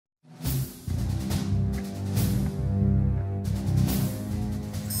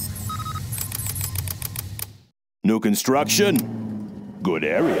New construction. Good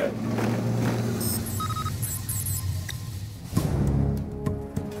area.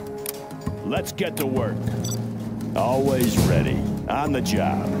 Let's get to work. Always ready. On the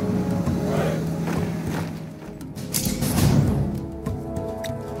job.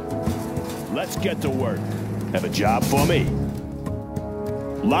 Let's get to work. Have a job for me?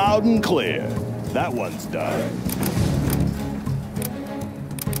 Loud and clear. That one's done.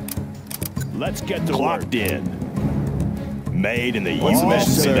 Let's get to work. Clocked in. Made in the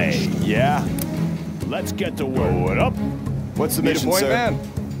USA. Yeah? Let's get to work. Going up. What's the mission, sir? Man.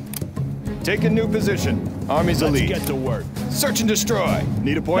 Take a new position. Army's elite. Let's get to work. Search and destroy.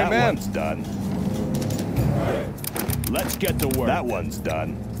 Need a point, man? That one's done. Let's get to work. That one's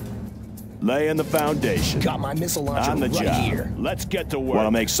done. Laying the foundation. Got my missile launcher on the right job. here. Let's get to work. Want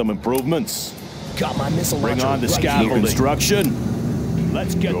to make some improvements? Got my missile Bring launcher on the right scaffolding. here. Construction.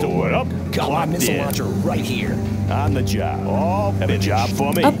 Let's get to work. Got my Clocked missile in. launcher right here. On the job. All have a job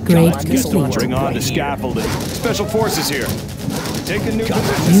for me. Upgrade Let's get to work. complete. Bring on Right the here. scaffolding. Special forces here. Take a new Got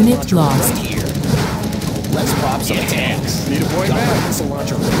my position. missile Unit launcher lost. right here. Let's pop some tanks. Need a point, Got my man? missile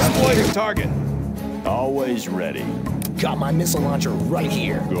launcher right Exploiting here. target. Always ready. Got my missile launcher right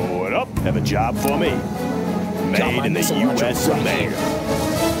here. Going up. Have a job for me. Got Made my in the missile launcher U.S. of right A. here.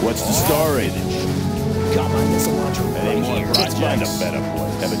 What's the story? Got my missile launcher Any right more here. projects? Find a better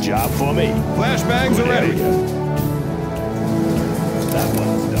place. Have a job for me. Flashbangs are ready. That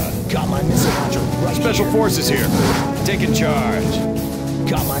one's done. Got my missile launcher right Special here. forces here. Taking charge.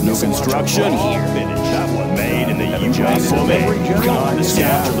 Got my New missile construction. launcher right here. Finish. That one made in the U.S. of A. Got my On the missile launcher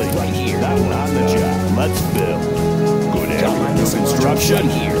scaffolding. right here. That one on the job. Let's build. Good Got my area. New missile launcher construction.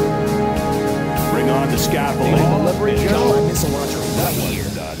 right here. Bring on the scaffolding. Got my missile launcher right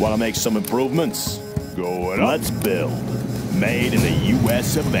here. Want to make some improvements? Going up. Let's build. Made in the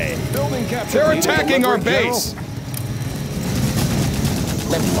U.S. of A. Building capture. They're attacking our base.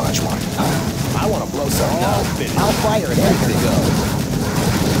 Let me launch one. I want to blow something up. finished. I'll fire it after to go.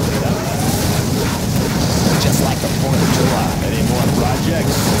 Just like the 4th of July. Any more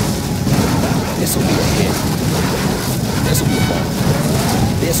projects? This will be a hit. This will be a bomb.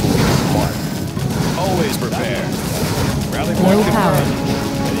 This will be a mark. Always prepared. Rally Low point power.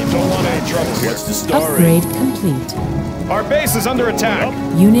 confirmed. Don't want any trouble here. What's the story? Upgrade complete. Our base is under attack.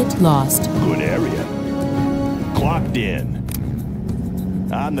 Unit lost. Good area. Clocked in.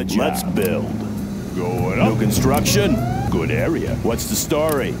 On the job. Let's build. Going up. New construction. Good area. What's the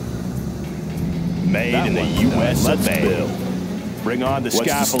story? Made in the U.S. of A. Let's build. Bring on the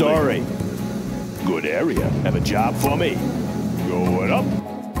scaffolding. What's the story? Good area. Have a job for me. Going up.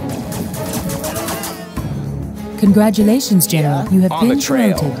 Congratulations, General. You have on been the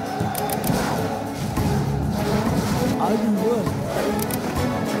trail. promoted.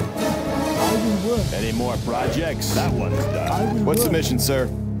 Any more projects? That one's done. What's the mission, sir?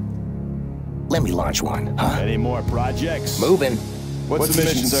 Let me launch one. Any more projects? Moving. What's the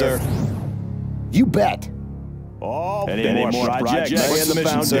mission, sir? You bet. Oh, any more projects? What's the Lay the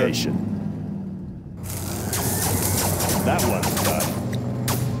mission, sir? foundation. That one's done.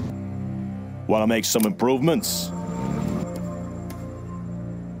 Want to make some improvements?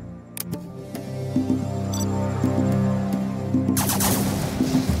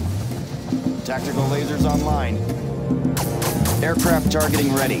 Tactical lasers online. Aircraft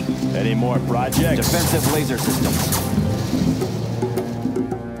targeting ready. Any more projects? Defensive laser systems.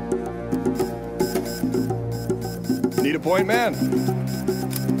 Need a point, man?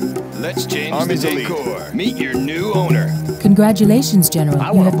 Let's change Army's the elite. decor. Meet your new owner. Congratulations, General. I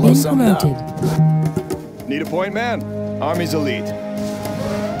You wanna have blow been something up. promoted. Need a point, man? Army's elite.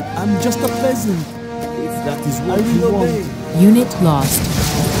 I'm just a peasant. If that is what you want, Unit lost.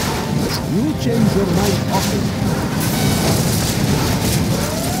 you change your mind often.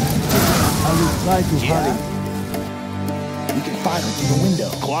 I will try to hurry. We can fire it through the window.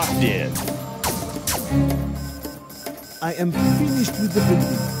 Clocked in. I am finished with the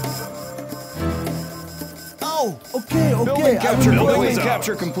building. Oh, okay, okay. Building I capture. will Building wait.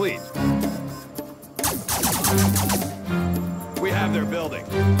 capture complete. We have their building.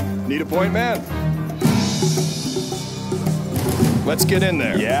 Need a point, man? Let's get in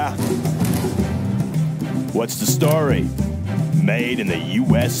there. Yeah. What's the story? Made in the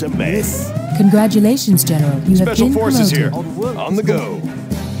U.S. of A. Yes, Congratulations, General. You have Special been forces promoted. here. our work On the is go. done.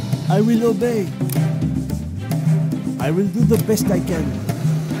 I will obey. I will do the best I can.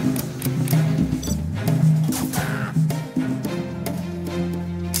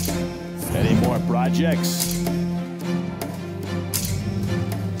 Any more projects?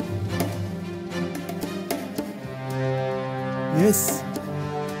 Yes.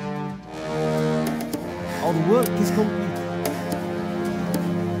 Our work is complete.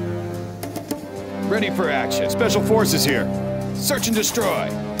 Ready for action. Special Forces here. Search and destroy.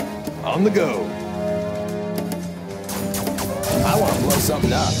 On the go. I want to blow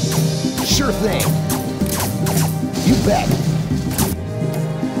something up. Sure thing. You bet.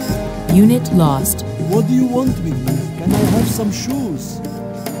 Unit lost. What do you want with me? Can I have some shoes?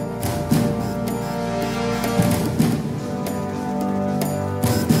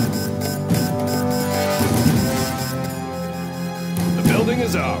 The building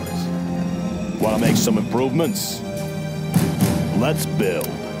is ours. Want to make some improvements? Let's build.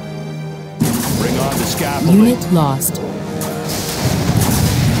 Bring on the scaffolding. Unit lost.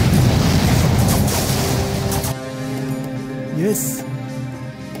 Yes.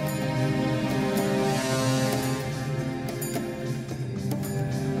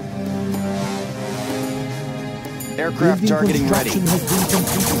 Aircraft Building targeting ready. construction has been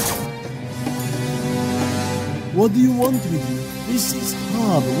completed. What do you want with me? This is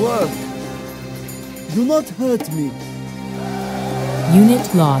hard work. Do not hurt me.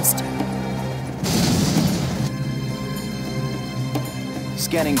 Unit lost.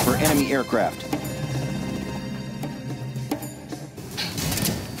 Scanning for enemy aircraft.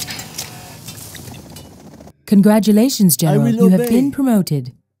 Congratulations, General. will You have obey. been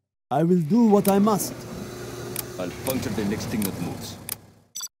promoted. I will do what I must. I'll puncture the next thing that moves.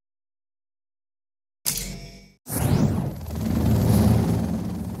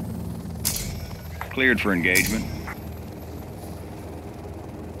 Cleared for engagement.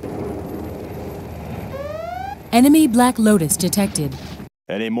 Enemy Black Lotus detected.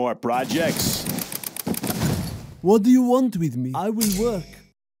 Any more projects? What do you want with me? I will work.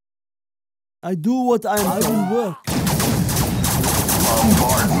 I do what I am. I will work.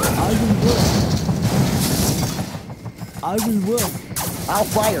 Bombardment. I will work. I will work. I'll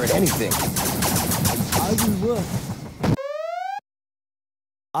fire at anything. I will work.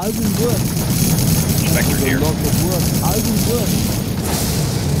 I will work. Inspector A here. lot of work. I will work.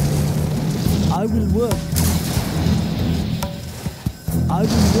 I will work. I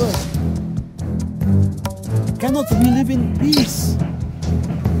will work. Cannot we live in peace?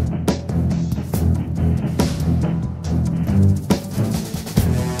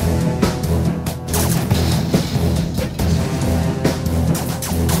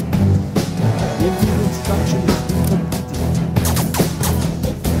 Building construction has been completed.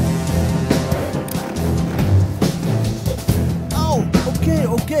 Oh,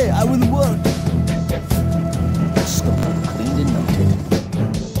 okay, I will work. Stone cleaned and melted.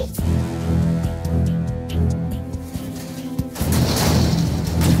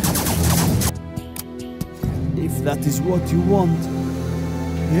 If that is what you want.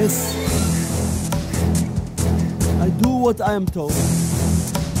 Yes. I do what I am told.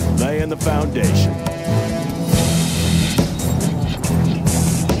 Laying the foundation.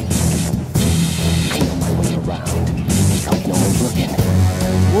 I know my way around. Hope no one's looking.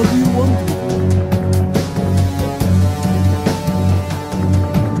 What do you want?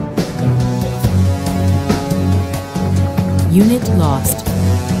 Unit lost.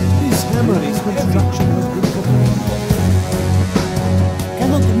 This hammer is construction has been completed.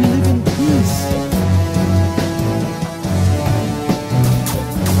 Cannot we live in peace?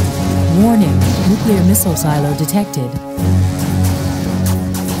 Warning. Nuclear missile silo detected.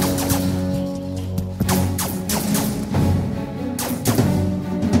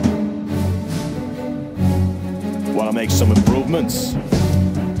 Want to make some improvements?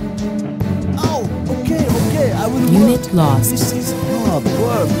 Oh, okay, I will work. Unit lost. This is hard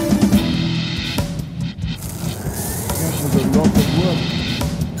work. That was a lot of work.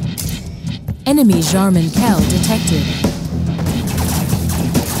 Enemy Jarman Kell detected.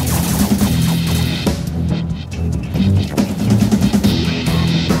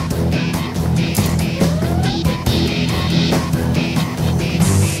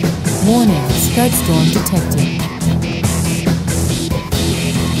 Warning. Scud storm detected.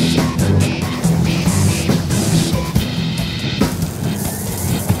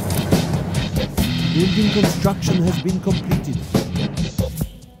 Building construction has been completed.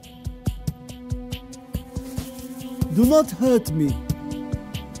 Do not hurt me.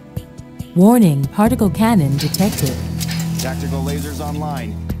 Warning. Particle cannon detected. Tactical lasers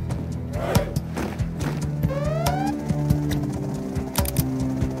online.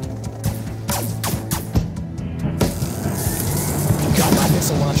 Got my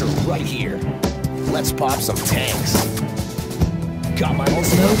missile launcher right here. Let's pop some tanks. Got my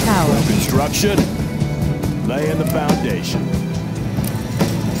missile Low power. Construction. Laying the foundation.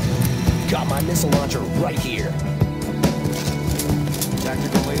 Got my missile launcher right here.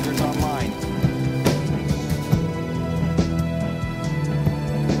 Tactical lasers online.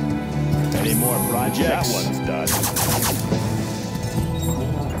 Any more projects? That one's done.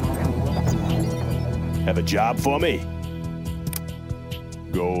 Have a job for me?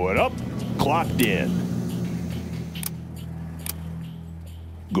 Going up. Clocked in.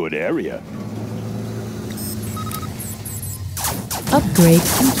 Good area. Upgrade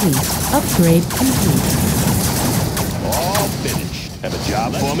complete. Upgrade complete. All finished. Have a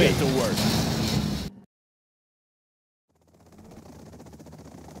job for me? Let's get to work.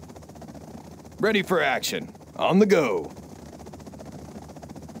 Ready for action. On the go.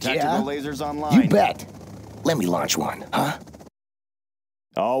 Tactical lasers online. You bet. Let me launch one, huh?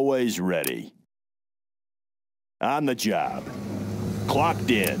 Always ready. On the job.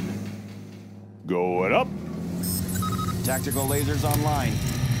 Clocked in. Going up. Tactical lasers online.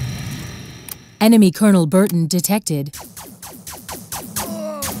 Enemy Colonel Burton detected.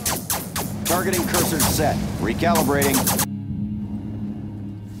 Targeting cursor set. Recalibrating.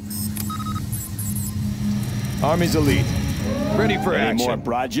 Army's elite. Ready for Any action. more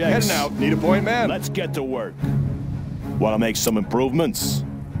projects? Heading out. Need a point man. Let's get to work. Want to make some improvements?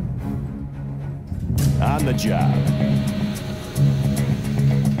 On the job.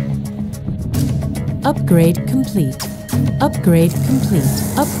 Upgrade complete. Upgrade complete.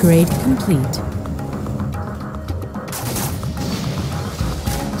 Upgrade complete.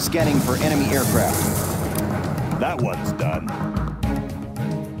 Scanning for enemy aircraft. That one's done.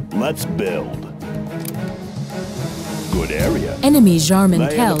 Let's build. Good area. Enemy Jarman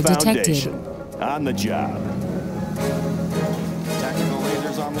Laying Kell the detected. foundation. On the job. Tactical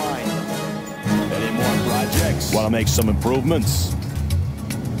lasers online. Any more projects? Want to make some improvements?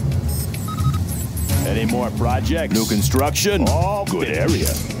 Any more projects? New construction? All good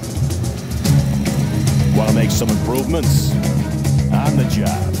area. Want to make some improvements? On the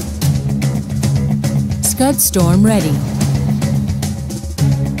job. Scud Storm ready.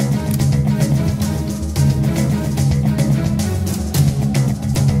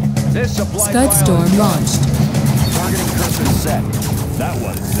 This supply Scud file Storm is launched. Targeting cursor set. That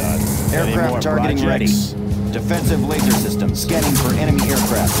one's done. Any more Aircraft targeting projects? ready. Defensive laser system. Scanning for enemy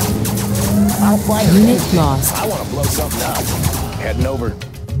aircraft. I'll fire. Unit lost. I want to blow something up. Heading over.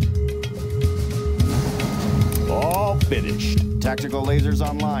 All finished. Tactical lasers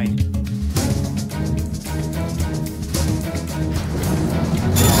online.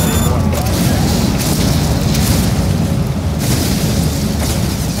 Any more projects?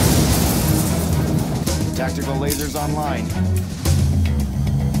 Tactical lasers online.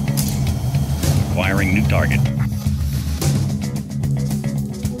 Acquiring new target.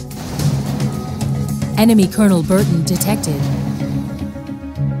 Enemy Colonel Burton detected.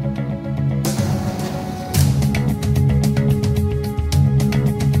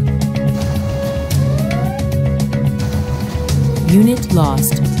 Unit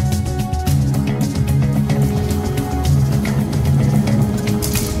lost.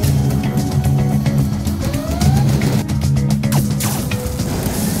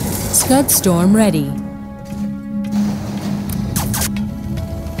 Scud Storm ready.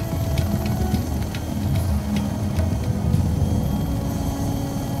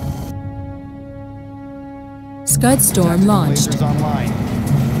 Scud Storm launched. Lasers online.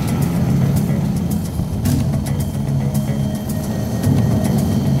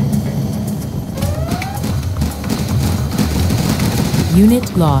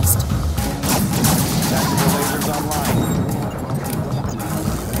 Unit lost. Tactical lasers online.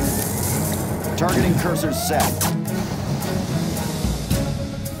 Targeting cursor set.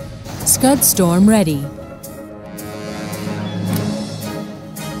 Scud Storm ready.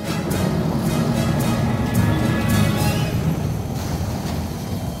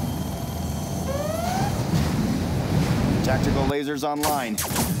 Tactical lasers online.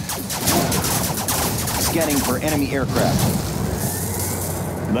 Scanning for enemy aircraft.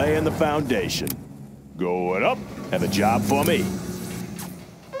 Laying the foundation. Going up. Have a job for me?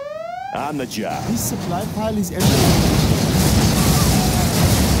 On the job. This supply pile is empty.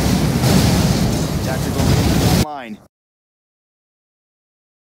 Tactical lasers online.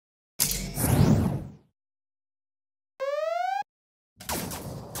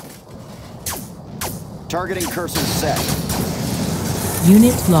 Targeting cursor set.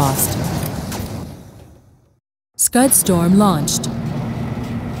 Unit lost. Scud Storm launched.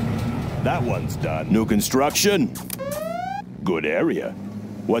 That one's done. New construction? Good area.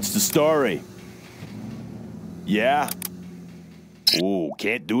 What's the story? Yeah? Ooh,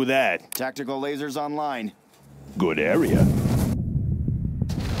 can't do that. Tactical lasers online. Good area.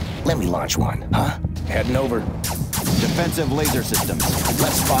 Let me launch one, huh? Heading over. Defensive laser systems.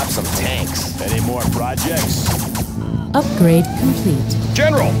 Let's pop some tanks. Any more projects? Upgrade complete.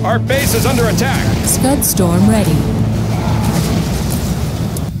 General, our base is under attack. Scud storm ready.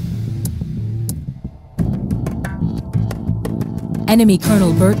 Enemy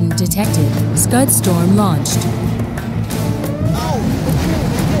Colonel Burton detected. Scud storm launched.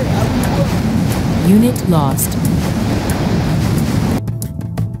 Unit lost.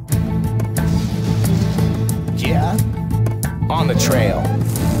 Yeah? On the trail.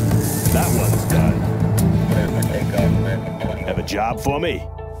 That one's done. Have a job for me?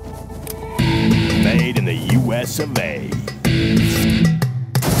 Made in the US of A.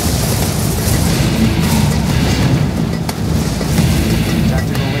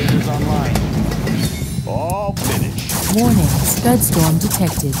 Tactical lasers online. All finished. Warning, Scud storm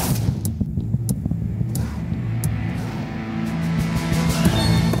detected.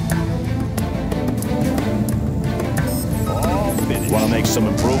 All finished. Want to make some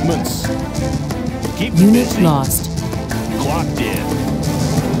improvements? Keep me Unit busy. lost. Clocked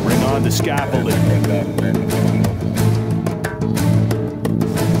in. Bring on the scaffolding.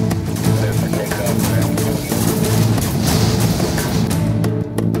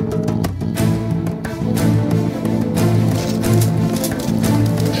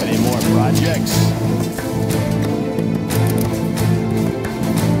 Any more projects?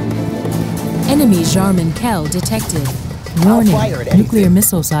 Enemy Jarman Kell detected. Warning, fire at anything. nuclear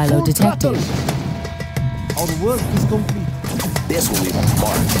missile silo detected. Our work is complete. This will leave a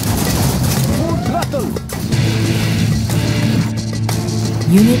mark. Full throttle!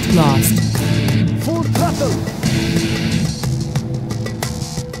 Unit lost. Full throttle!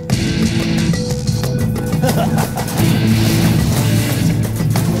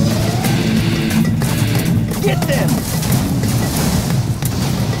 Get them!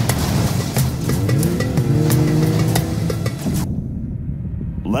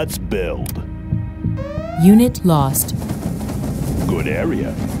 Let's build. Unit lost. Good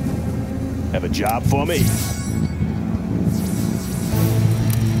area. Have a job for me?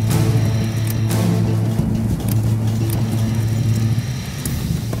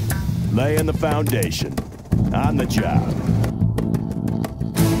 Laying the foundation. On the job.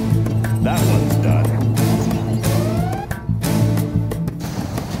 That one's done.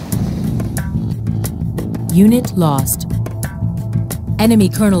 Unit lost. Enemy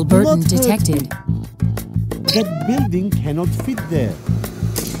Colonel Do Burton not hurt detected. me. That building cannot fit there.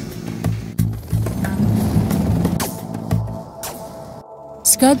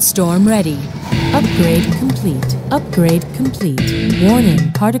 Scud storm ready. Upgrade complete. Upgrade complete.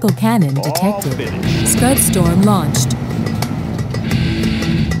 Warning, particle cannon detected. finished. Scud storm launched.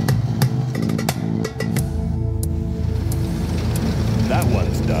 That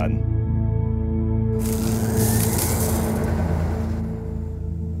one's done.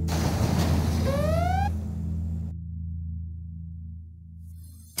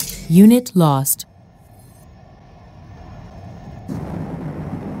 Unit lost.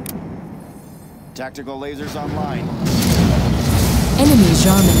 Tactical lasers online. Enemy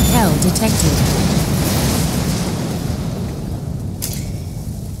Jarman Kell detected.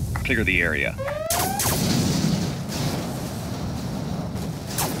 Clear the area.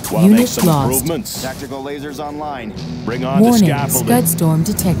 Want to make Unit some lost. improvements? Tactical lasers online. Bring on the Warning, scaffolding. Scud storm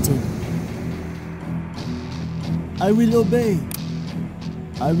detected. I will obey.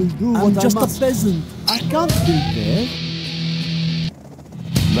 I will do I'm what just I a must. peasant. I can't build there.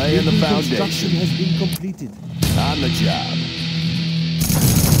 Laying the Construction foundation. has been completed. On the job.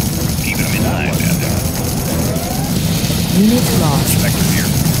 Keeping them in line, Captain. Unit lost. Effective here.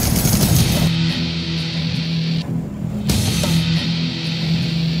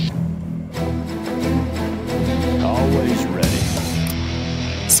 Always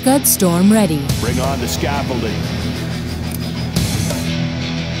ready. Scud storm ready. Bring on the scaffolding.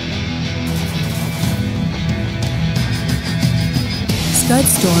 Scud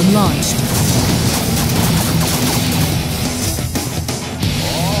storm launched.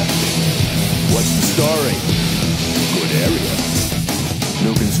 What's the story? Good area.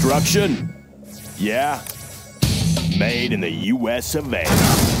 New construction? Yeah. Made in the US of A.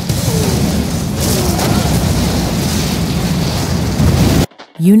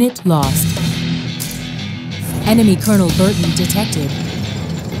 Unit lost. Enemy Colonel Burton detected.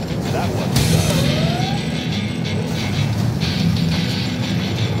 That one's done.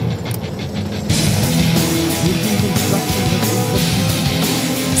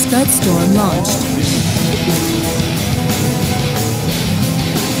 Scud storm launched.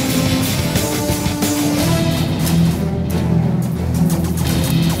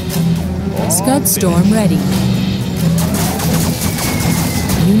 Scud storm ready.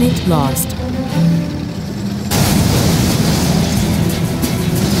 Unit lost.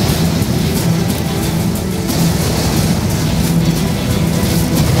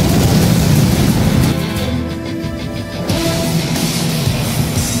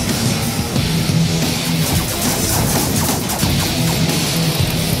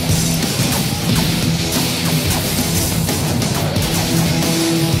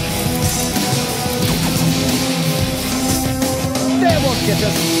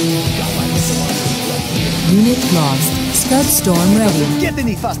 Unit lost. Scud storm ready. Get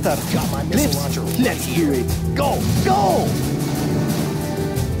any faster! Got my missile launcher right Let's here. do it! Go! Go!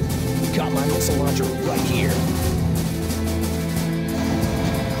 Got my missile launcher right here.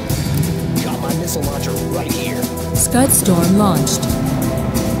 Got my missile launcher right here. Scud storm launched.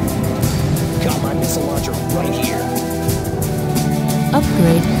 Got my missile launcher right here.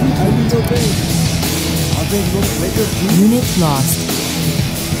 Upgrade I will obey. Are there no better tools? Unit lost.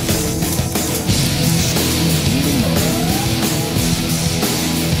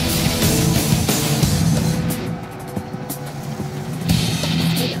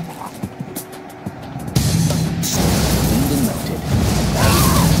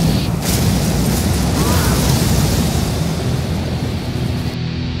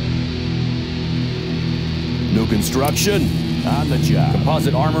 New construction on the job.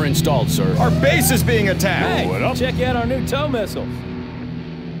 Composite armor installed, sir. Our base is being attacked! What up? Check out our new tow missiles.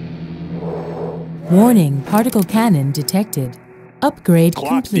 Warning, particle cannon detected. Upgrade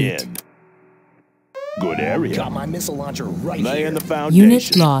Clocked complete. in. Good area. Got my missile launcher right Laying here. the foundation.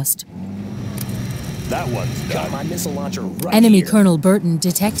 Unit lost. That one's Got done. my missile launcher right Enemy here. Colonel Burton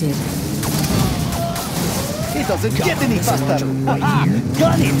detected. It doesn't Got get my any missile faster! launcher right Ah, here.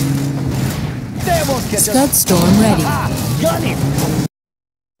 gun it! They won't catch Scud us! storm ready. Ah, gun it!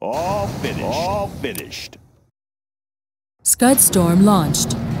 All finished. All finished. Scud storm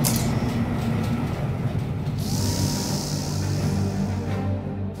launched.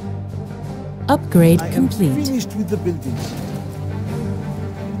 Upgrade I am complete. finished with the buildings.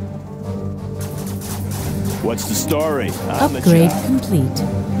 What's the story? On the Upgrade job. complete.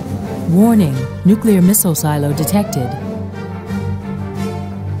 Warning, nuclear missile silo detected.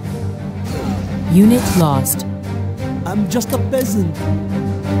 Unit lost. I'm just a peasant.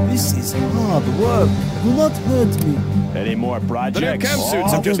 This is hard work. Do not hurt me. Any more projects? The new chem suits All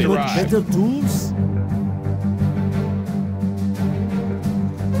have just Are there not arrived. better tools?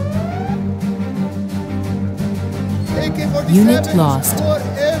 Unit lost.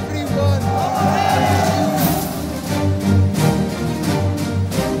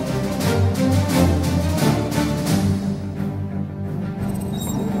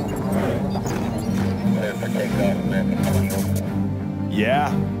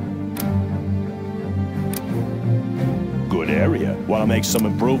 Yeah. Good area. Want to make some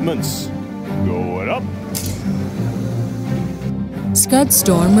improvements? Going up. Scud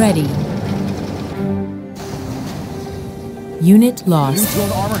storm ready. Unit lost.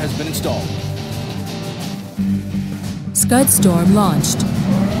 Neutron armor has been installed. Scud storm launched.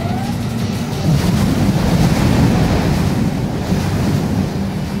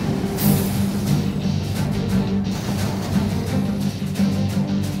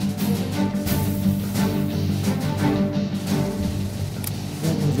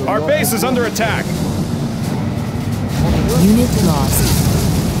 Our base is under attack! Unit lost.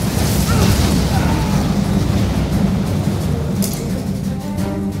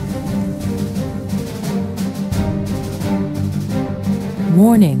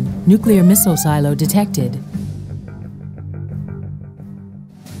 Warning, nuclear missile silo detected.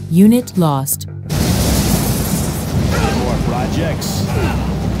 Unit lost. Any more projects?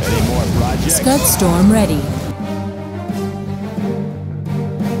 Any more projects? Scud storm ready.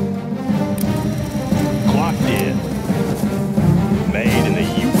 Clocked in. Made in the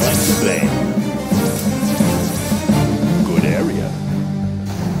USA. Good area.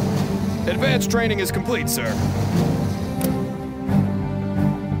 Advanced training is complete, sir.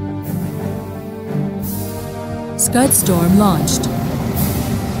 Scud storm launched.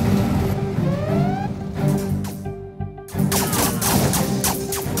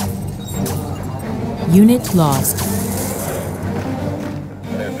 Unit lost.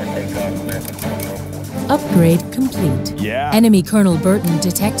 Upgrade complete. Yeah. Enemy Colonel Burton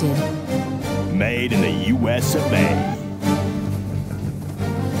detected. Made in the US of A.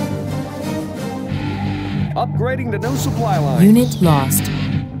 Upgrading to no supply line. Unit lost.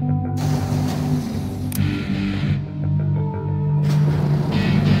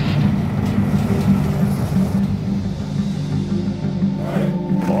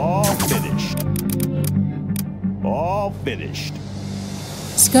 All finished. All finished.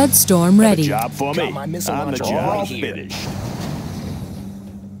 Scud storm Have a ready. job for me? Got my missile On the launcher job. right here. Finished.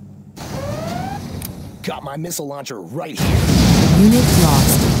 Got my missile launcher right here. Unit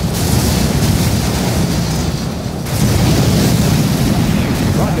lost.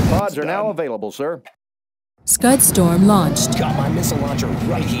 Rocket pods are now available, sir. Scud storm launched. Got my missile launcher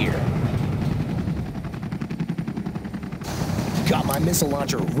right here. Got my missile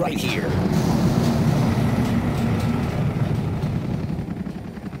launcher right here.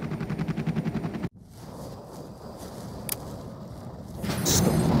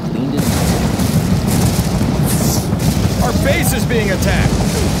 Cleaned it. Our base is being attacked!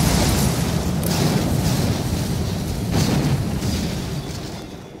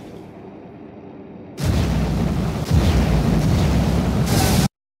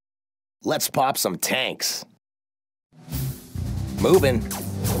 Let's pop some tanks. Moving.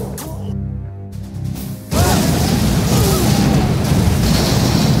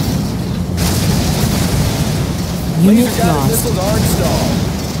 Unit Laser guided lost. missiles are installed.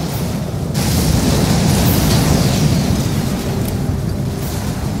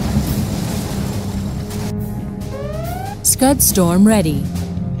 Scud storm ready.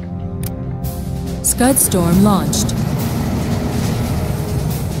 Scud storm launched.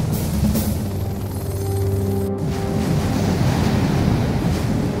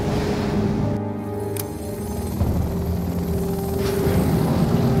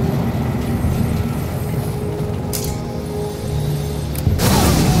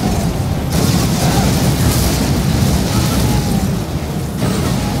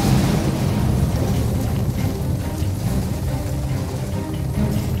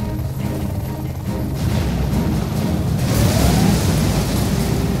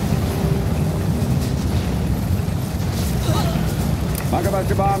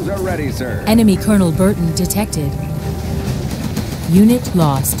 Bunker bombs are ready, sir. Enemy Colonel Burton detected. Unit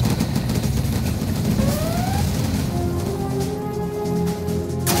lost.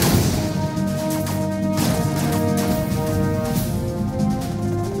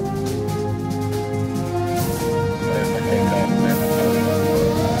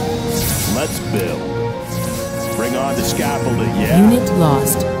 Let's build. Bring on the scaffolding, yeah? Unit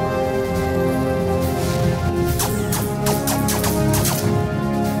lost.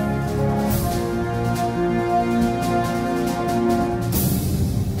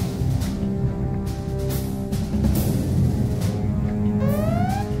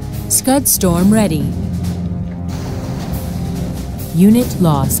 Scud storm ready. Unit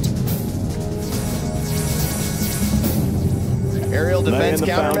lost. Aerial defense the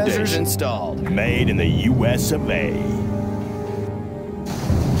countermeasures foundation. installed. Made in the US of A.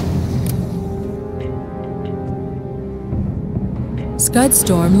 Scud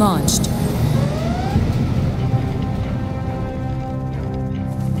storm launched.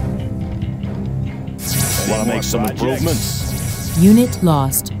 Want to make some improvements? Unit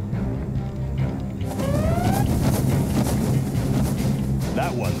lost.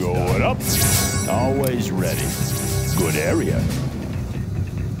 That one going up. Always ready. Good area.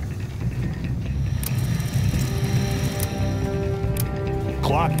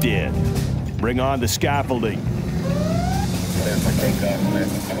 Clocked in. Bring on the scaffolding.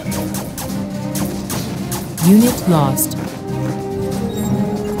 Unit lost.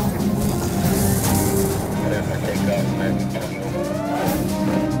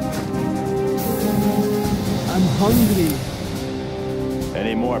 I'm hungry.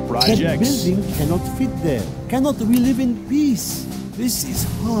 Any more That projects? building cannot fit there. Cannot we live in peace? This is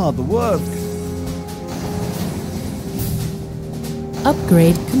hard work.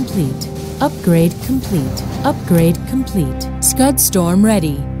 Upgrade complete. Upgrade complete. Upgrade complete. Scud storm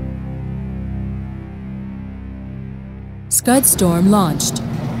ready. Scud storm launched.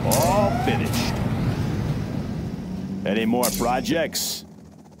 All finished. Any more projects?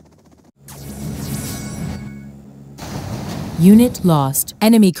 Unit lost.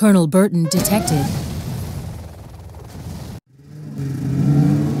 Enemy Colonel Burton detected.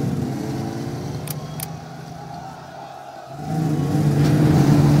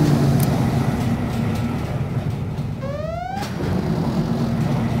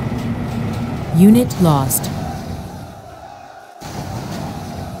 Unit lost.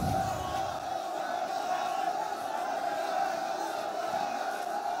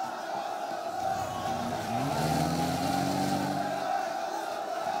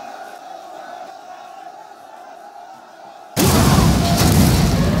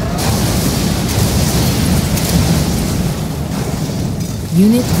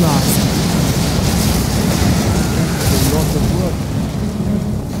 Unit lost. A lot of work.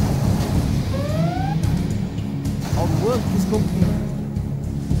 Our work is complete.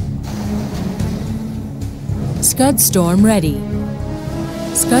 Scud Storm ready.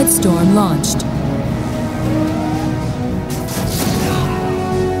 Scud Storm launched.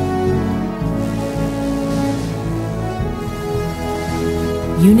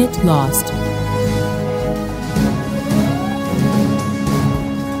 Unit lost.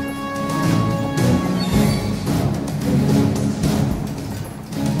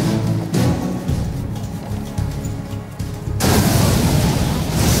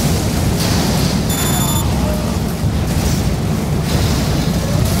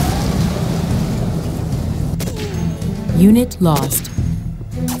 Unit lost.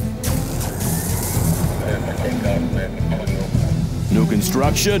 New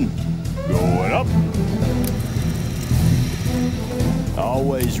construction. Going up.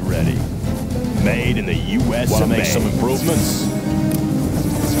 Always ready. Made in the U.S. Want to make some improvements?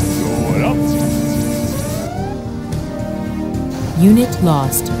 Going up. Unit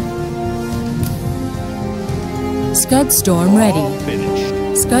lost. Scud Storm ready. All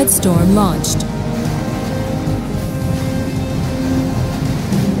finished. Scud Storm launched.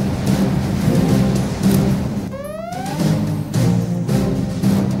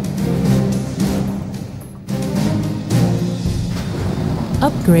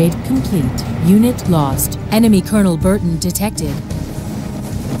 Upgrade complete. Unit lost. Enemy Colonel Burton detected.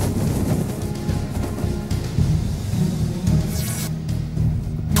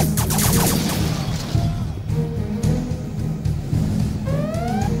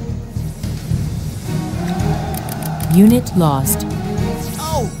 Unit lost.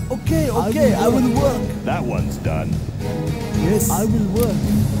 Oh, okay, I will work. That one's done. Yes, I will work.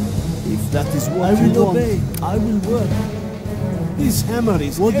 If that is what I will obey, I will work. This hammer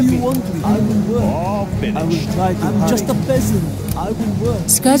is what heavy. Do you want me? I will work. All finished. I will try to I'm just a peasant. I will work.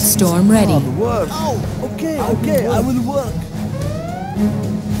 Scud Storm ready. Work. Oh, okay, I will work.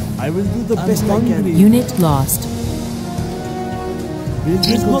 I will do the best I can. Unit lost.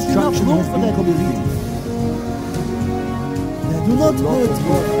 There's not enough room for that building. Do not hurt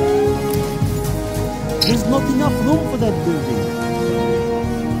me. There's not enough room for that building.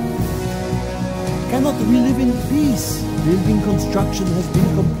 Cannot we live in peace? Building construction has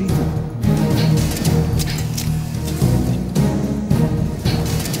been completed.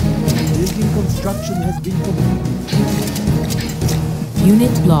 Building construction has been completed.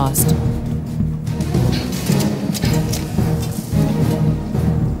 Unit lost.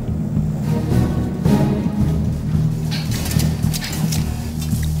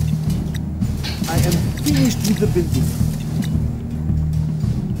 I am finished with the building.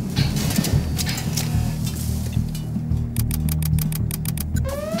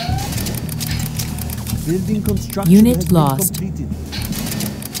 Building construction Unit has lost. been completed.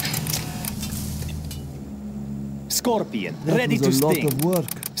 Scorpion, That ready was to a sting. lot of work.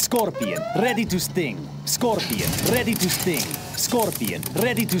 Scorpion, ready to sting. Scorpion, ready to sting. Scorpion,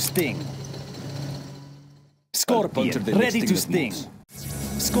 ready to sting. Scorpion, ready to sting.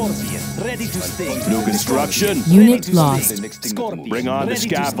 Scorpion, ready to sting. New construction. Unit lost. Scorpion, Bring on the ready to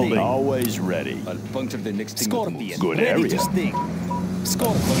scaffolding. sting. Always ready. Scorpion, Good ready area. to sting.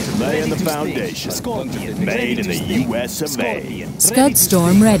 Scorpion, Laying ready the to foundation. Sting. Scorpion, Made ready in to the sting. US of A. Scorpion, ready Scud to Storm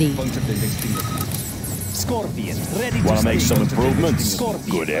sting. ready. Scorpion, ready to Want to sting. make some improvements?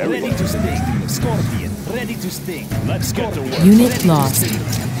 Scorpion, Good area. ready to sting. Scorpion, ready to sting. Let's get to work. Unit lost.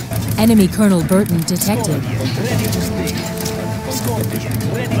 Enemy Colonel Burton detected. Scorpion, ready to sting. Scorpion,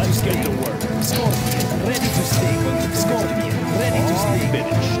 ready to Let's sting. get to work. Scorpion, ready to sting. Scorpion, ready to All sting.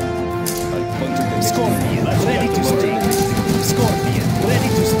 finished. Scorpion, Let's ready get to to work. sting. Scorpion, ready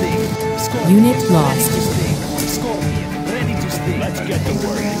to sting. Scorpion, Unit ready lost. to sting. Scorpion, ready to sting. Let's get to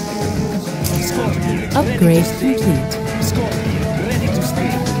work. Scorpion, ready Upgrade to sting. complete. Scorpion, ready to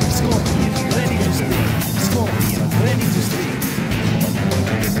sting. Scorpion, ready to sting. Scorpion, ready to sting.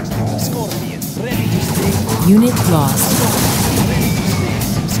 Scorpion, ready to sting. Unit lost. Ready to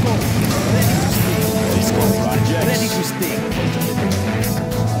sting. Scorpion, ready to sting. Scorpion, ready to sting.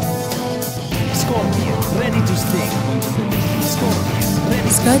 Scorpion, ready to sting. Scorpion, ready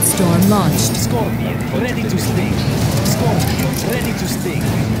to Scud Storm launched. Scorpion, ready to sting. Scorpion, ready to sting.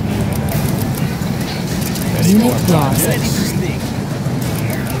 Unit lost. Ready to sting.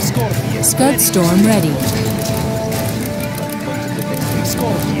 Scorpion, Scud Storm ready.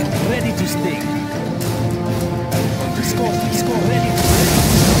 Scorpion, ready to sting. Scorpion, ready to sting.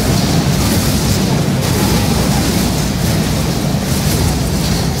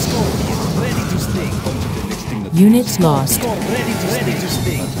 Scorpion, ready to sting. Unit lost. Ready to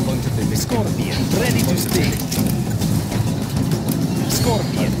sting. Scorpion, ready to sting.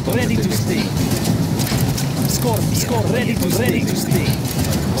 Scorpion, ready to sting. Scorpion, ready to sting.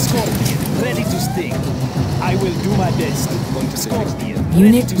 Scorpion, ready to sting. I will do my best. Scorpion,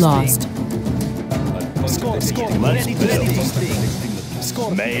 Unit lost. Scorpion, ready to sting.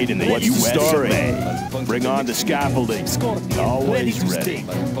 Scorpion, Made in the ready to USA. Bring on the scaffolding. Scorpion, Always ready to ready. sting.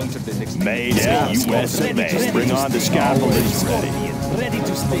 Made in the USA. Bring on the scaffolding. Scorpion, ready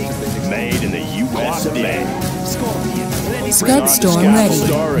to sting. Made in the USA. Scorpion, ready to Scud storm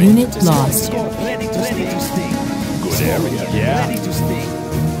ready. Unit lost. Scorpion, ready to sting. Good area. Yeah. Ready to sting.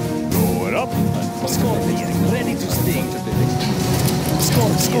 Going up. Scorpion, ready to sting.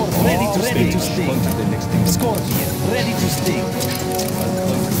 Scorpion, ready to sting. Scorpion, ready to sting.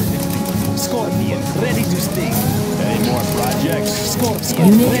 Scorpion, ready to sting. Any more projects?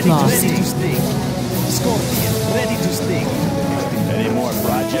 Scorpion, Unit lost. ready to sting. Scorpion, ready to sting. Any more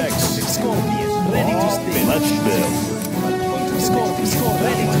projects? Scorpion, ready to sting. Let's build. Scorpion,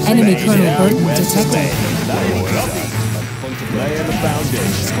 ready to sting. Enemy Made kernel in burden USA. detected. Going up. Laying the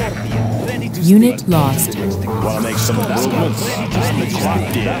foundation. Scorpion, ready to Unit sting. lost. Want to make some improvements? The clock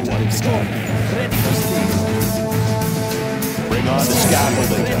did. Scorpion, ready to sting. Bring on the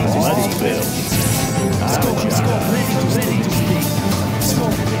scaffolding. Let's build. Ready to sting.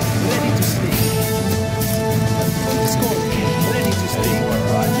 Scorpion, ready to sting. Scorpion, ready to Any sting. more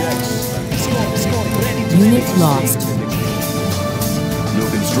projects? Scorpion, ready to Unit sting. lost. New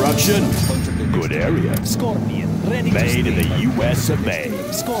construction? Good area. Scorpion, ready to Made in sting. the US of A.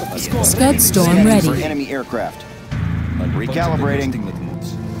 Scorpion, Scud storm Scanning for ready. enemy aircraft. Recalibrating.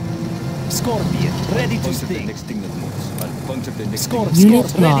 Scorpion, ready to sting. Scorpion,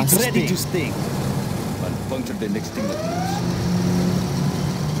 Unit lost. ready to sting.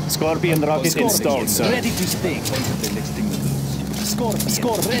 Scorpion rocket installed, sir. Ready to sting. Scorpion,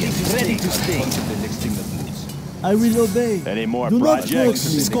 ready to sting. I will obey. Any more Do not projects?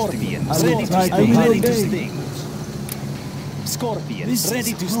 force me. Scorpion, I will ready to try sting. to Ready to obey. sting. Scorpion, This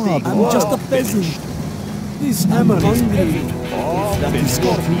ready is to hard. sting. I'm just a peasant. This hammer is heavy. That is what you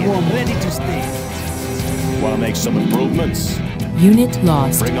Scorpion, want. ready to sting. Want to make some improvements? Unit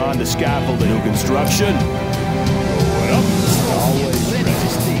lost. Bring on the scaffolding. New construction? Going up. Always Ready to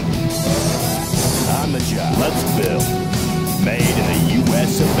sting. on the job. Let's build. Made in the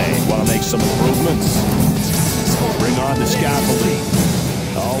US of A. Want to make some improvements? Bring on the scaffolding.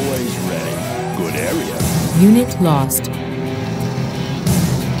 Always ready. Good area. Unit lost.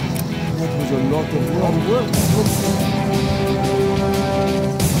 That was a lot of work.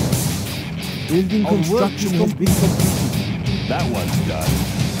 Building construction has been completed. That one's done.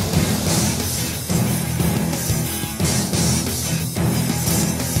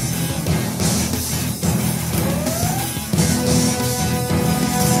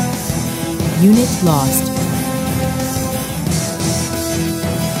 Unit lost.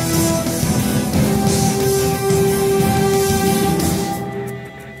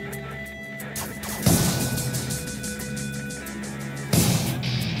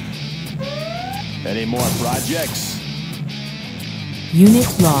 Any more projects? Unit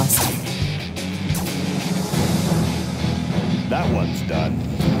lost. That one's done.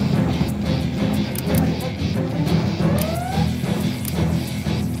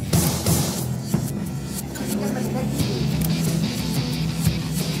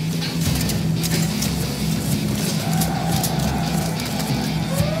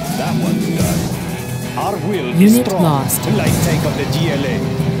 That one's done. Our will is Unit strong. lost. Light tank of the GLA.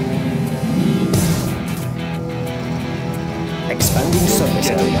 Expanding service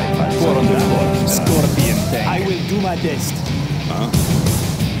area. 4 on the floor. Scorpion tank. I will do my best.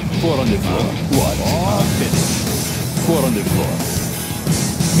 4 on the floor. What? Finished. 4 on the floor.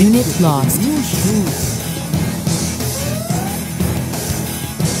 Unit lost. New shoes.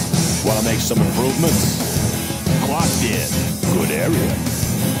 Want to make some improvements? Clocked in. Good area.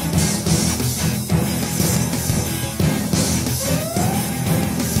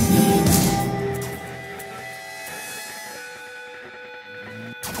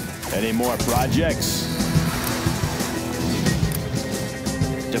 Any more projects?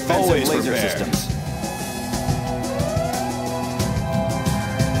 Defensive Always laser prepared. systems.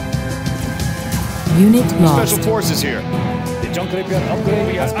 Unit lost. Special forces here. The junk repair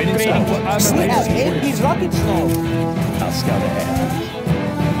upgrade has been installed. We have 8 rockets now. I'll scout ahead.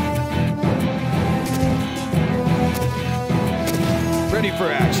 Ready for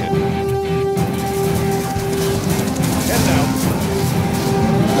action. Head down.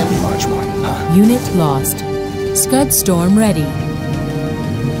 Let me launch one. Unit lost. Scud storm ready.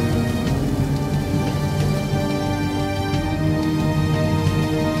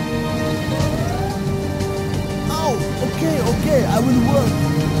 Oh, okay, I will work.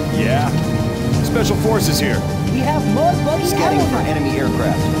 Yeah. Special forces here. We have more buddy Scanning for ammo. enemy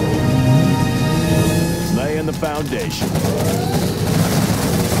aircraft. Laying the foundation.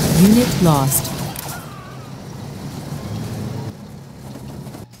 Unit lost.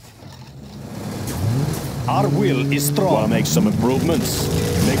 Our will is strong. Want to make some improvements?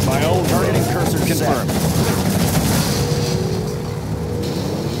 Make my own Targeting cursor confirmed.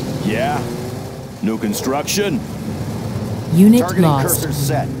 Yeah. New construction. Unit Targeting lost. cursor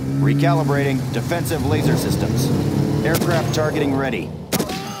set. Recalibrating defensive laser systems. Aircraft targeting ready.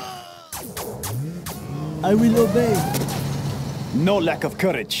 I will obey. No lack of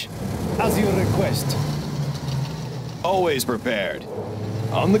courage. As you request. Always prepared.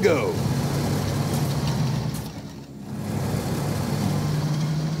 On the go.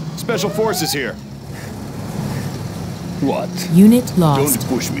 Special forces here. What? Unit lost. Don't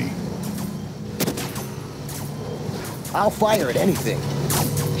push me. I'll fire at anything.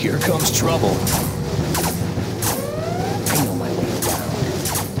 Here comes trouble. I know my way down.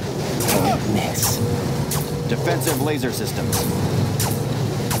 Don't miss. Defensive laser systems.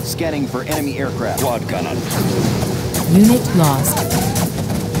 Scanning for enemy aircraft. Quad cannon. Unit lost.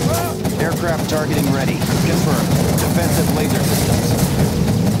 Aircraft targeting ready. Confirmed. Defensive laser systems.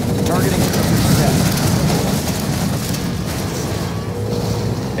 Targeting cursor set.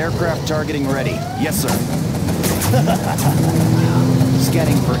 Aircraft targeting ready. Yes, sir.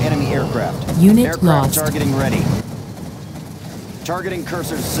 Scanning for enemy aircraft. Unit Aircraft lost. targeting ready. Targeting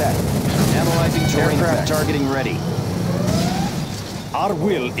cursor set. Analyzing terrain aircraft targeting ready. Our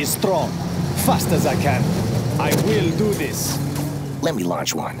will is strong. Fast as I can. I will do this. Let me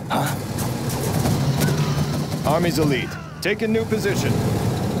launch one, huh? Army's elite. Take a new position.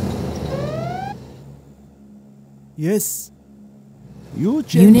 Yes. You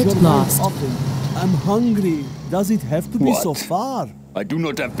change Unit your mind lost. often. I'm hungry. Does it have to be so What? far? I do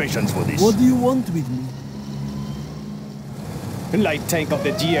not have patience for this. What do you want with me? Light tank of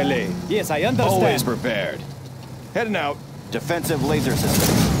the GLA. Yes, I understand. Always prepared. Heading out. Defensive laser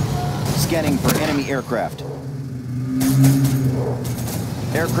systems. Scanning for enemy aircraft.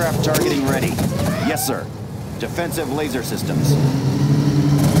 Aircraft targeting ready. Yes, sir. Defensive laser systems.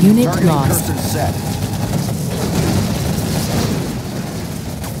 Unit Targeting lost. cursor set.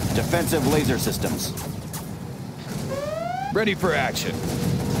 Defensive laser systems. Ready for action.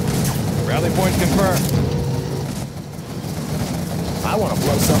 Rally point confirmed. I want to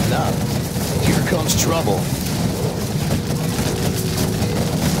blow something up. Here comes trouble.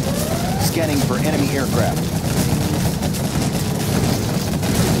 Scanning for enemy aircraft.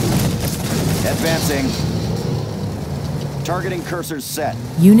 Advancing. Targeting cursors set.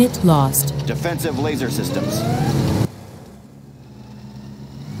 Unit lost. Defensive laser systems.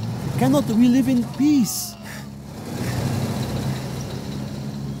 Cannot we live in peace?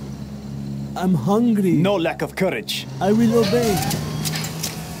 I'm hungry. No lack of courage. I will obey.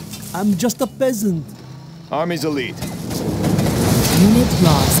 I'm just a peasant. Army's elite. Unit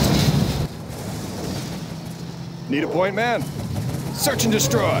lost. Need a point man? Search and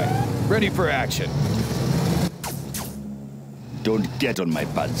destroy. Ready for action. Don't get on my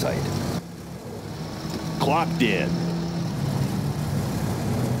bad side. Clocked in.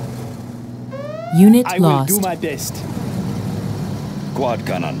 Unit I will lost. do my best. Quad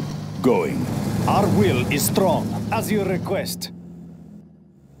cannon. Going. Our will is strong, as you request.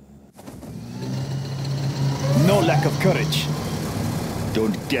 No lack of courage.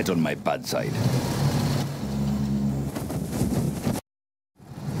 Don't get on my bad side.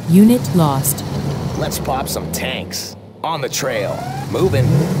 Unit lost. Let's pop some tanks. On the trail. Moving.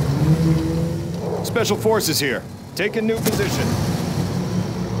 Special forces here. Take a new position.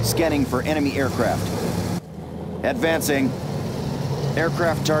 Scanning for enemy aircraft. Advancing.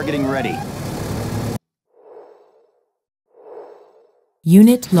 Aircraft targeting ready.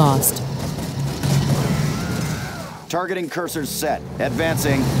 Unit lost. Targeting cursors set.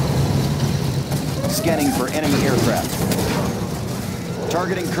 Advancing. Scanning for enemy aircraft.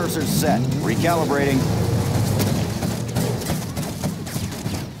 Targeting cursors set. Recalibrating.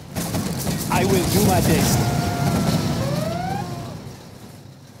 I will do my best.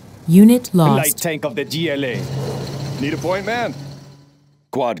 Unit Light lost. tank of the GLA. Need a point man?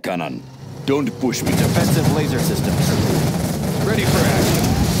 Quad cannon. Don't push me. Defensive laser systems. Ready for action.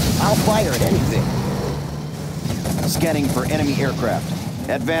 I'll fire at anything. Scanning for enemy aircraft.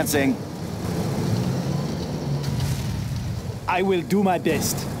 Advancing. I will do my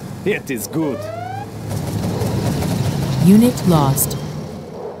best. It is good. Unit lost.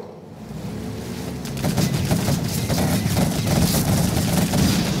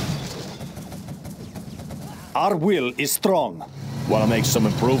 Our will is strong. Want to make some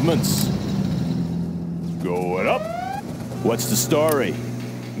improvements? Going up. What's the story?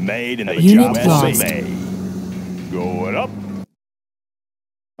 Made in the Unit USA. Going up.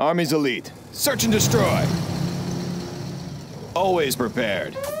 Army's elite. Search and destroy. Always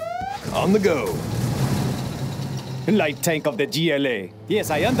prepared. On the go. Light tank of the GLA. Yes,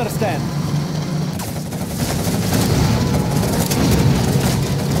 I understand.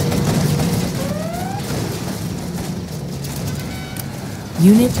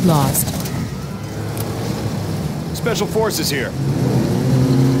 Unit lost. Special forces here.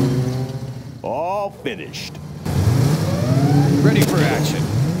 All finished. Ready for action.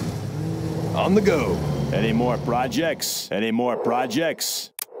 On the go. Any more projects? Any more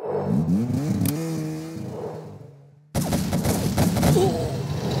projects?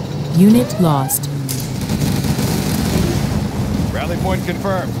 Unit lost. Rally point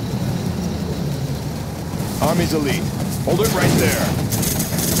confirmed. Army's elite. Hold it right there.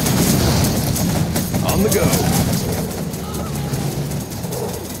 On the go.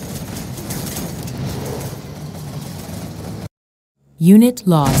 Unit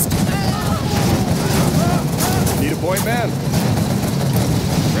lost. Need a point man.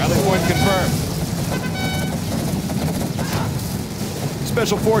 Rally point confirmed.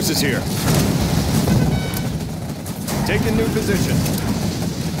 Special forces here. Taking new position.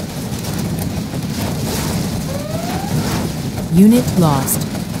 Unit lost.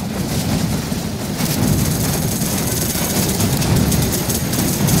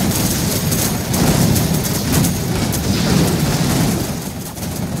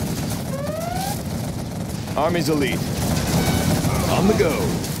 Army's elite. On the go.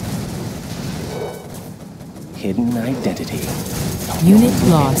 Hidden identity. Unit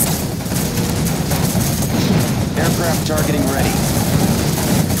lost. Aircraft targeting ready.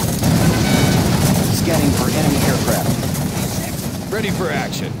 Scanning for enemy aircraft. Ready for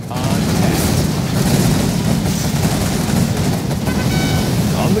action.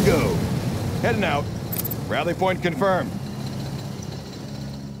 On the go. Heading out. Rally point confirmed.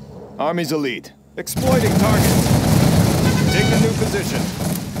 Army's elite. Exploiting targets. Taking new position.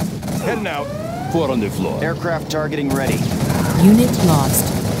 Heading out. 4 on the floor. Aircraft targeting ready. Unit lost.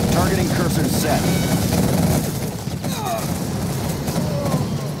 Targeting cursor set.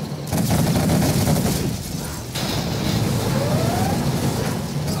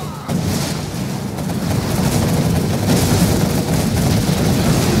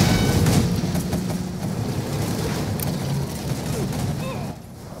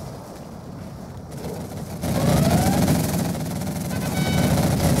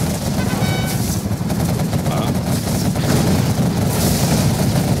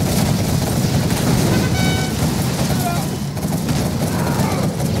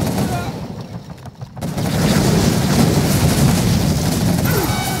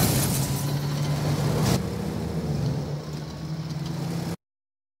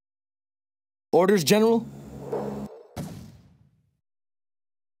 Orders, General?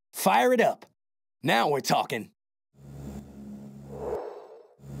 Fire it up. Now we're talking.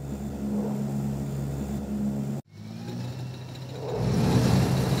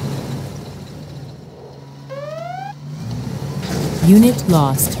 Unit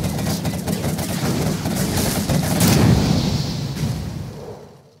lost.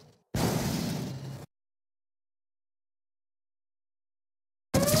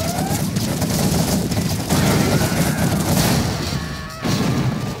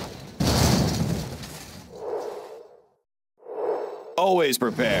 Always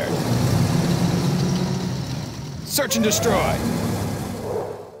prepared. Search and destroy.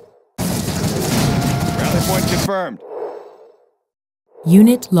 Rally point confirmed.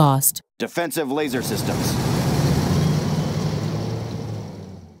 Unit lost. Defensive laser systems.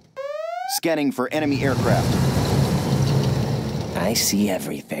 Scanning for enemy aircraft. I see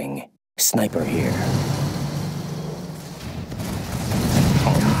everything. Sniper here.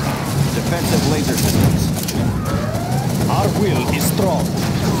 Defensive laser systems. Our will is strong.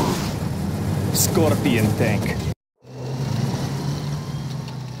 Scorpion tank.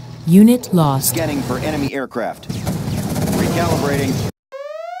 Unit lost. Scanning for enemy aircraft. Recalibrating.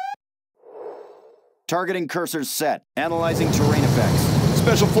 Targeting cursors set. Analyzing terrain effects.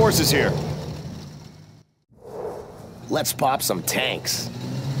 Special forces here. Let's pop some tanks.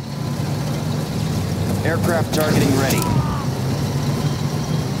 Aircraft targeting ready.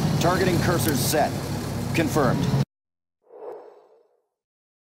 Targeting cursors set. Confirmed.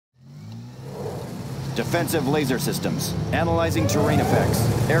 Defensive laser systems. Analyzing terrain effects.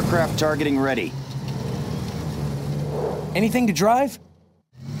 Aircraft targeting ready. Anything to drive?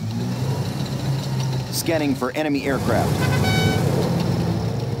 Scanning for enemy aircraft.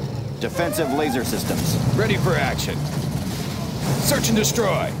 Defensive laser systems. Ready for action. Search and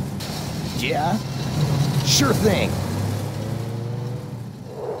destroy. Yeah? Sure thing.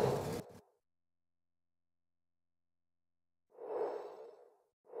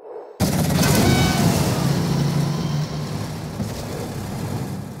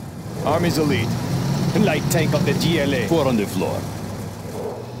 Army's elite. Light tank of the GLA. 4 on the floor.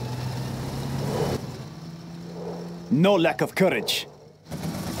 No lack of courage.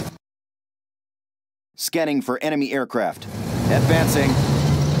 Scanning for enemy aircraft. Advancing.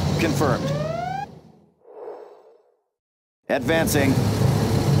 Confirmed. Advancing.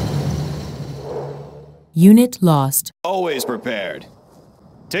 Unit lost. Always prepared.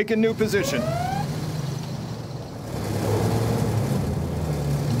 Take a new position.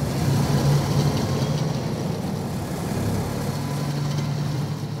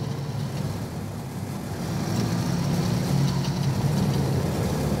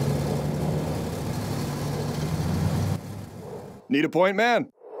 Need a point,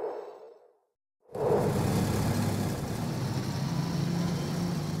 man?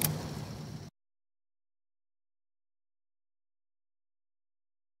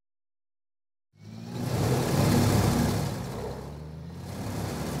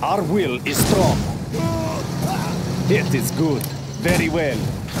 Our will is strong. It is good. Very well.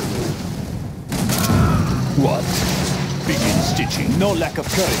 What? Begin stitching. No lack of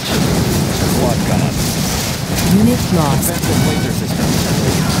courage. What gun? Unit lost. Defensive laser system.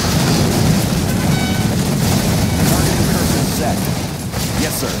 Targeting cursor set.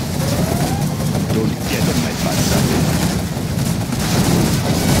 Yes, sir. Don't get on my bad side.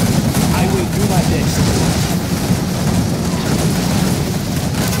 I will do my best.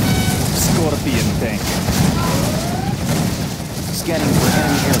 Scorpion tank. Scanning for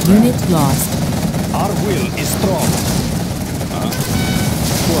enemy aircraft. Unit lost. Our will is strong.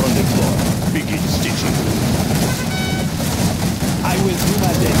 4 on the floor. Begin stitching. I will do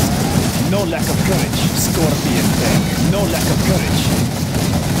my best. No lack of courage. Scorpion tank. No lack of courage.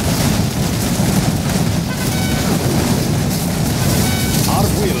 Our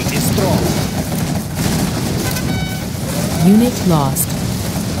will is strong. Unit lost.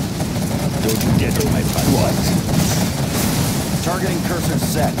 Don't get on my bad. What? Targeting cursor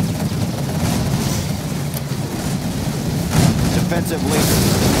set. Defensive laser.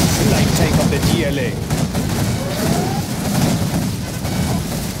 Light tank of the GLA.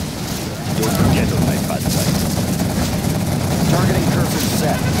 Don't get on my bad side. Targeting cursor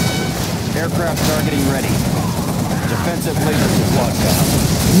set. Aircraft targeting ready. Defensive laser system.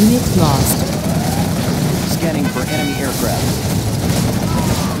 Unit lost. Scanning for enemy aircraft.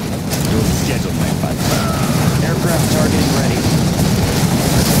 Don't get on my bad side. Aircraft targeting ready.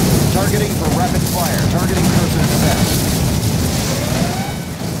 Targeting for rapid fire. Targeting cursor set.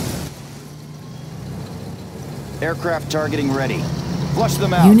 Aircraft targeting ready. Flush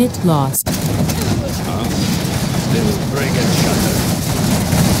them out. Unit lost. They will break and shatter.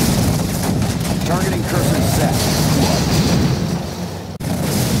 Targeting cursor set.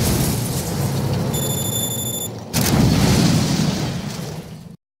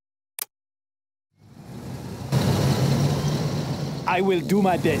 I will do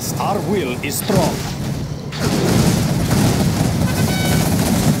my best. Our will is strong.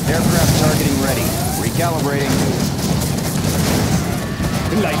 Aircraft targeting ready. Recalibrating.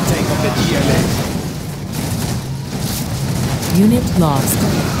 Light tank of the GLA. Unit lost.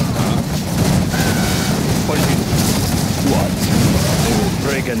 What? They will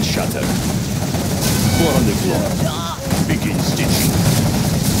break and shatter. 4 on the floor. Begin stitching.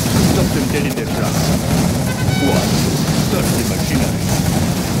 Stop them dead in their tracks. What? Start the machinery.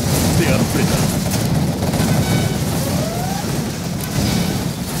 They are brittle.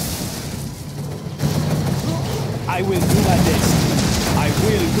 I will do my best. I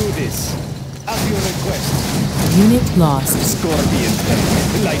will do this. At your request. Unit lost. Scorpion tank.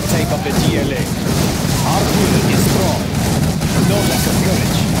 Light tank of the GLA. Our will is strong. No lack of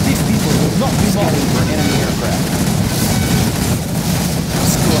courage. These people will not be Scanning bothered. for enemy aircraft.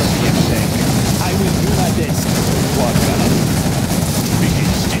 Scorpion tank. I will do my best. What gun? Begin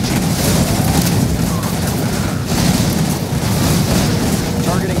stitching.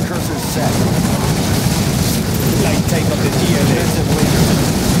 Targeting cursor set. Light tank of the GLA. Defensive laser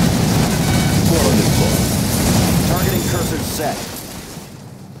system. 4 on the floor. Targeting cursor set.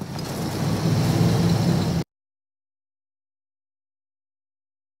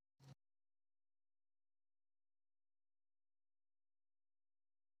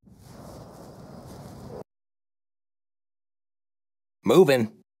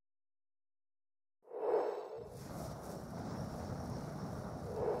 Moving.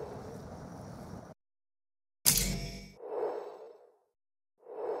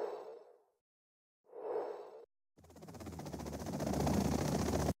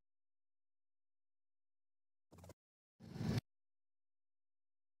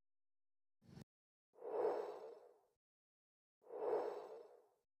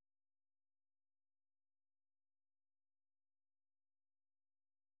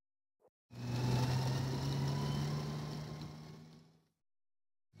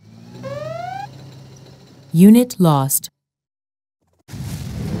 Unit lost.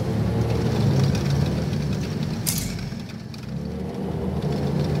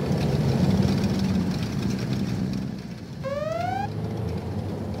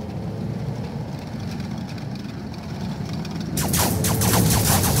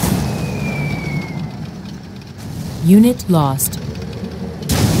 Unit lost.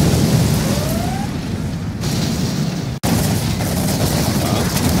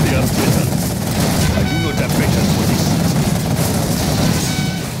 They are better. I do not have patience for this.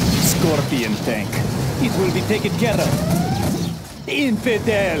 Scorpion tank. It will be taken care of.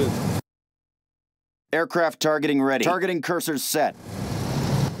 Infidel! Aircraft targeting ready. Targeting cursors set.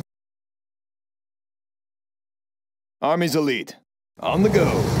 Army's elite. On the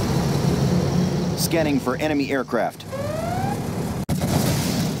go. Scanning for enemy aircraft.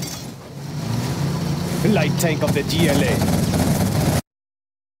 Light tank of the GLA.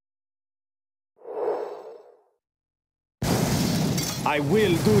 I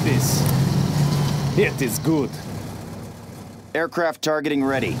will do this. It is good. Aircraft targeting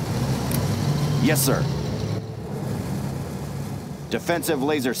ready. Yes, sir. Defensive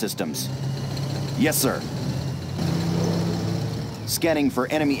laser systems. Yes, sir. Scanning for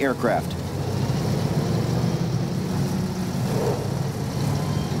enemy aircraft.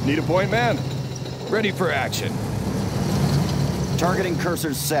 Need a point, man? Ready for action. Targeting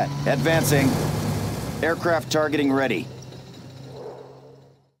cursors set. Advancing. Aircraft targeting ready.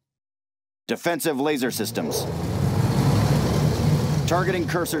 Defensive laser systems. Targeting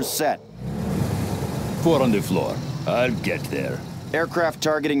cursors set. 4 on the floor. I'll get there. Aircraft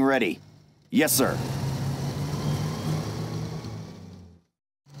targeting ready. Yes, sir.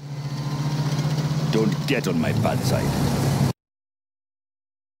 Don't get on my bad side.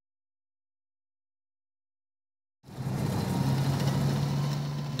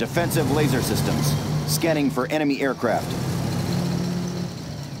 Defensive laser systems. Scanning for enemy aircraft.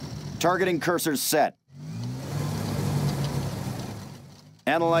 Targeting cursors set.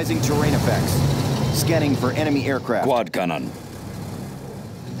 Analyzing terrain effects. Scanning for enemy aircraft. Quad cannon.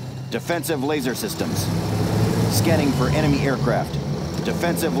 Defensive laser systems. Scanning for enemy aircraft.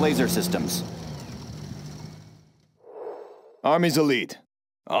 Defensive laser systems. Army's elite.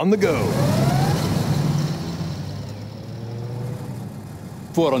 On the go.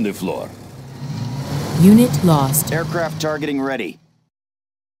 4 on the floor. Unit lost. Aircraft targeting ready.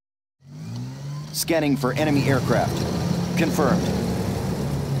 Scanning for enemy aircraft. Confirmed.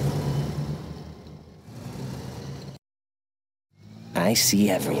 I see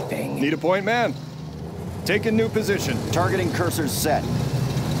everything. Need a point, man? Taking new position. Targeting cursors set.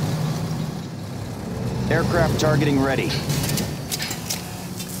 Aircraft targeting ready.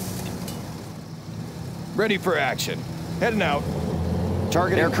 Ready for action. Heading out.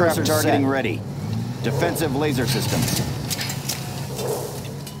 Targeting aircraft targeting ready. Defensive laser systems.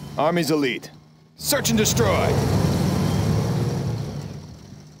 Army's elite. Search and destroy.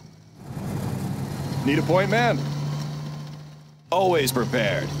 Need a point, man? Always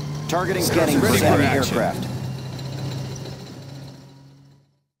prepared. Targeting scanning for enemy aircraft.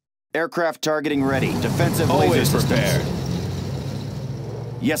 Aircraft targeting ready. Defensive laser systems. Prepared.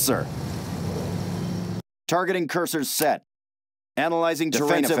 Yes, sir. Targeting cursors set. Analyzing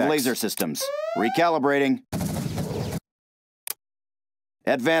terrain defensive laser systems. Recalibrating.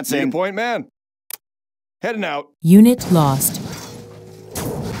 Advancing. Need a point, man? Heading out. Unit lost.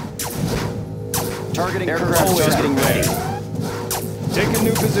 Targeting aircraft targeting ready. Taking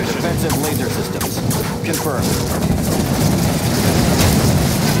new position. Defensive laser systems. Confirmed.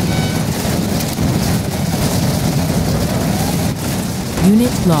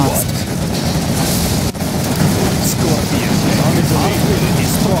 Unit lost. Scorpion. Ability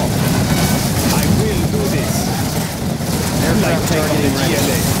strong. I will do this. Aircraft targeting ready.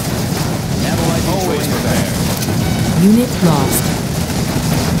 Analyzing Always terrain prepared. Unit lost.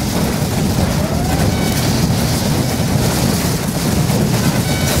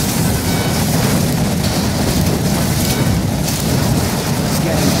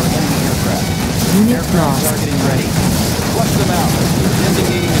 Scanning for enemy aircraft. Unit Aircraft lost. targeting ready. Flush them out.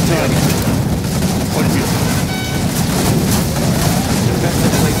 Designating the target. What is it?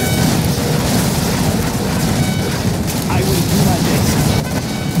 Defensive laser systems. I will do my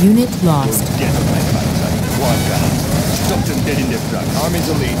best. Unit lost. Get on my bad side. Quad cannon. Stop them dead in their tracks. Army's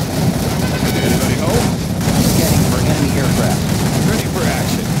elite. Anybody home? Scanning for enemy aircraft. Ready for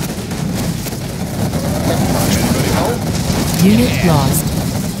action. Anybody home? Unit lost.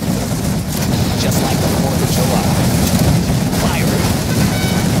 Just like the 4th of July. Fire it.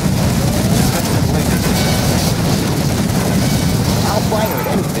 Defensive laser systems. I'll fire at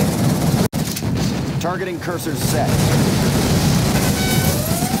anything. Targeting cursor set.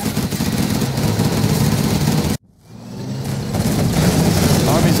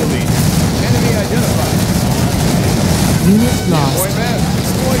 Army's elite. Enemy identified. Unit lost. Boy man,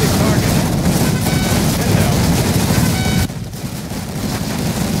 exploited target. Head down.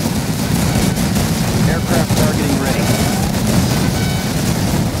 Aircraft targeting ready.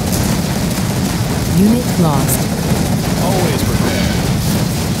 Unit lost. Always prepared.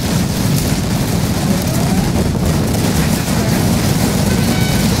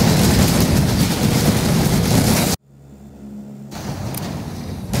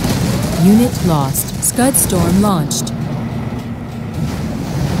 Unit lost. Scud storm launched.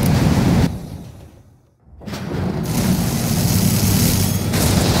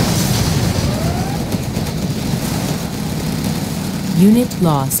 Unit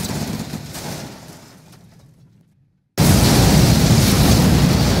lost.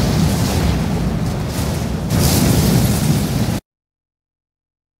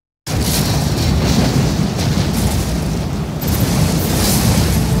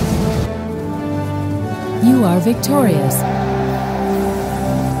 You are victorious.